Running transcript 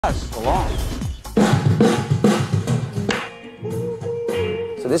Along.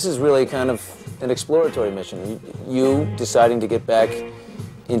 So this is really kind of an exploratory mission. You deciding to get back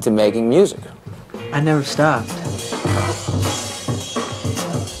into making music. I never stopped.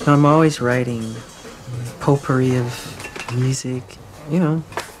 I'm always writing potpourri of music. You know,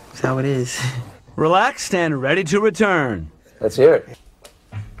 it's how it is. Relaxed and ready to return. Let's hear it.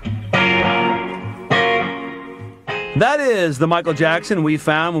 That is the Michael Jackson we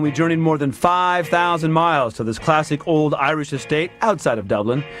found when we journeyed more than 5,000 miles to this classic old Irish estate outside of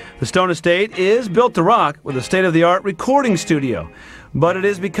Dublin. The Stone Estate is built to rock with a state-of-the-art recording studio. But it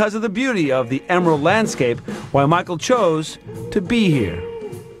is because of the beauty of the emerald landscape why Michael chose to be here.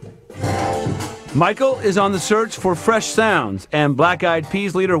 Michael is on the search for fresh sounds, and Black Eyed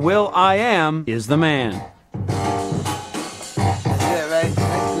Peas leader Will.I.Am is the man.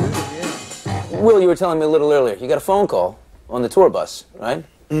 Will, you were telling me a little earlier, you got a phone call on the tour bus, right?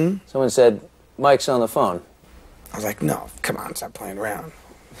 Mm-hmm. Someone said, Mike's on the phone. I was like, no, come on, stop playing around.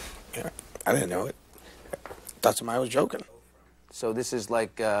 Yeah, I didn't know it. Thought somebody was joking. So this is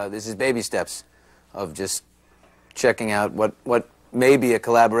like, this is baby steps of just checking out what may be a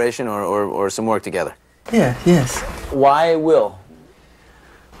collaboration or some work together. Yeah, yes. Why Will?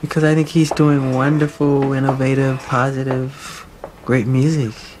 Because I think he's doing wonderful, innovative, positive, great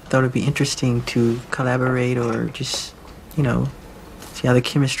music. Thought it'd be interesting to collaborate or just, you know, see how the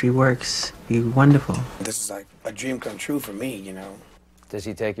chemistry works. Be wonderful. This is like a dream come true for me, you know. Does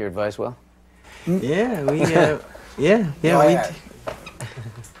he take your advice well? Yeah, we, It's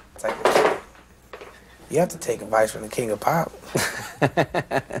like, you have to take advice from the king of pop.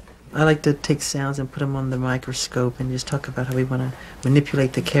 I like to take sounds and put them on the microscope and just talk about how we want to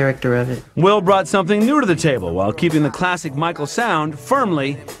manipulate the character of it. Will brought something new to the table while keeping the classic Michael sound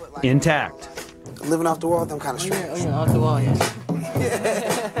firmly intact. Living off the wall, them kind of streets. Oh yeah, off the wall, yeah.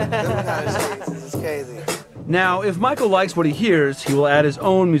 Them kind of streets, this is crazy. Now, if Michael likes what he hears, he will add his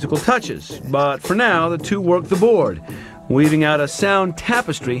own musical touches. But for now, the two work the board, weaving out a sound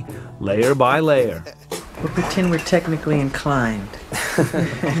tapestry layer by layer. We'll pretend we're technically inclined.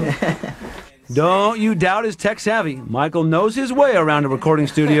 Don't you doubt his tech savvy. Michael knows his way around a recording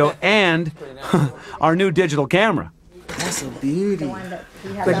studio and our new digital camera. That's a beauty.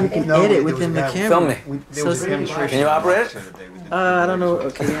 But you can edit within the camera. Film me. So Can you operate it? I don't know.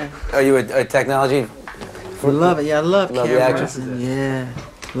 Okay, yeah. Are you a technology? I love it. Yeah, I love Love the cameras. action. And yeah,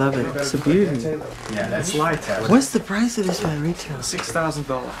 love it. It's a beauty. Yeah, that's light. What's the price of this one retail?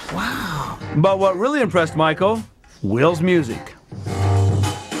 $6,000. Wow. But what really impressed Michael, Will's music.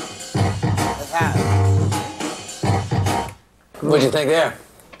 What'd you think there?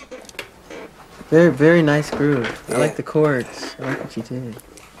 Very, very nice groove. Yeah. I like the chords. I like what you did.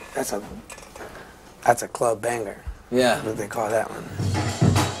 That's a club banger. Yeah. What do they call that one?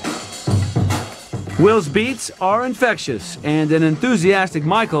 Will's beats are infectious, and an enthusiastic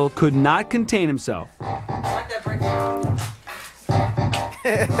Michael could not contain himself.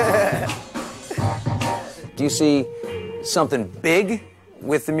 Do you see something big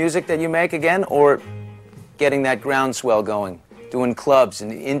with the music that you make again, or getting that groundswell going? Doing clubs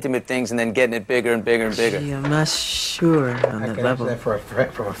and intimate things and then getting it bigger and bigger and bigger? Gee, I'm not sure on that level. That for a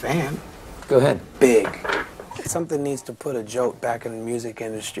threat from a fan. Go ahead. Big. Something needs to put a jolt back in the music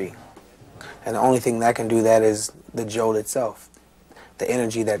industry. And the only thing that can do that is the jolt itself. The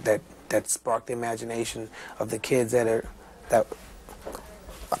energy that sparked the imagination of the kids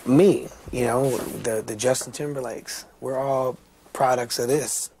me, you know, the Justin Timberlakes. We're all products of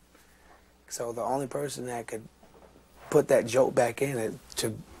this. So the only person that could put that jolt back in it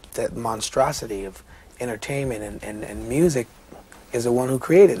to that monstrosity of entertainment and music is the one who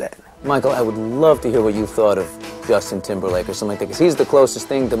created that. Michael, I would love to hear what you thought of Justin Timberlake or something like that, because he's the closest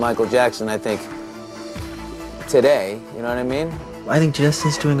thing to Michael Jackson, I think, today, you know what I mean? I think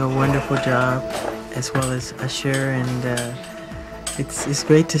Justin's doing a wonderful job, as well as Usher, and it's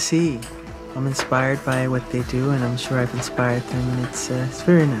great to see. I'm inspired by what they do, and I'm sure I've inspired them, and it's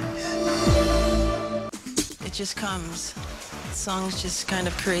very nice. It just comes. Songs just kind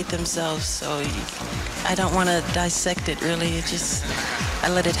of create themselves, so I don't want to dissect it, really. I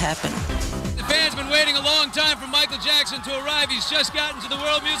let it happen. The fans been waiting a long time for Michael Jackson to arrive. He's just gotten to the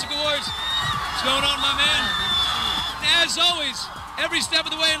World Music Awards. What's going on, my man? As always, every step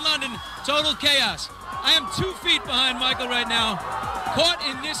of the way in London, total chaos. I am 2 feet behind Michael right now, caught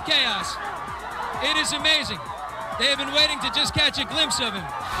in this chaos. It is amazing. They have been waiting to just catch a glimpse of him.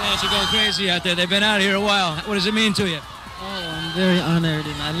 Fans are going crazy out there. They've been out here a while. What does it mean to you? Oh, I'm very honored,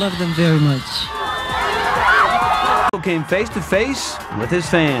 and I love them very much. Michael came face to face with his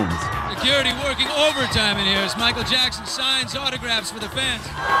fans. The Security working overtime in here as Michael Jackson signs autographs for the fans.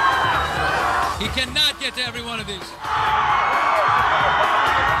 He cannot get to every one of these.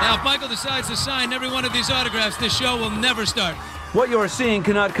 Now, if Michael decides to sign every one of these autographs, this show will never start. What you are seeing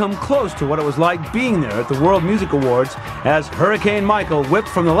cannot come close to what it was like being there at the World Music Awards as Hurricane Michael whipped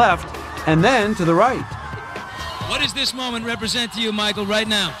from the left and then to the right. What does this moment represent to you, Michael, right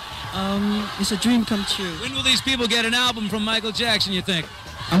now? It's a dream come true. When will these people get an album from Michael Jackson, you think?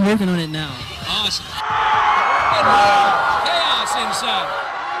 I'm working on it now. Awesome. Chaos inside.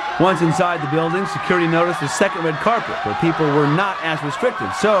 Once inside the building, security noticed a second red carpet where people were not as restricted,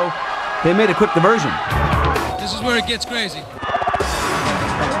 so they made a quick diversion. This is where it gets crazy.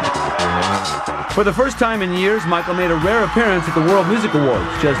 For the first time in years, Michael made a rare appearance at the World Music Awards.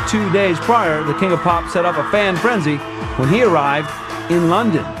 Just 2 days prior, the King of Pop set up a fan frenzy when he arrived in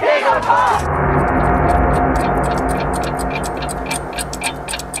London. King of Pop!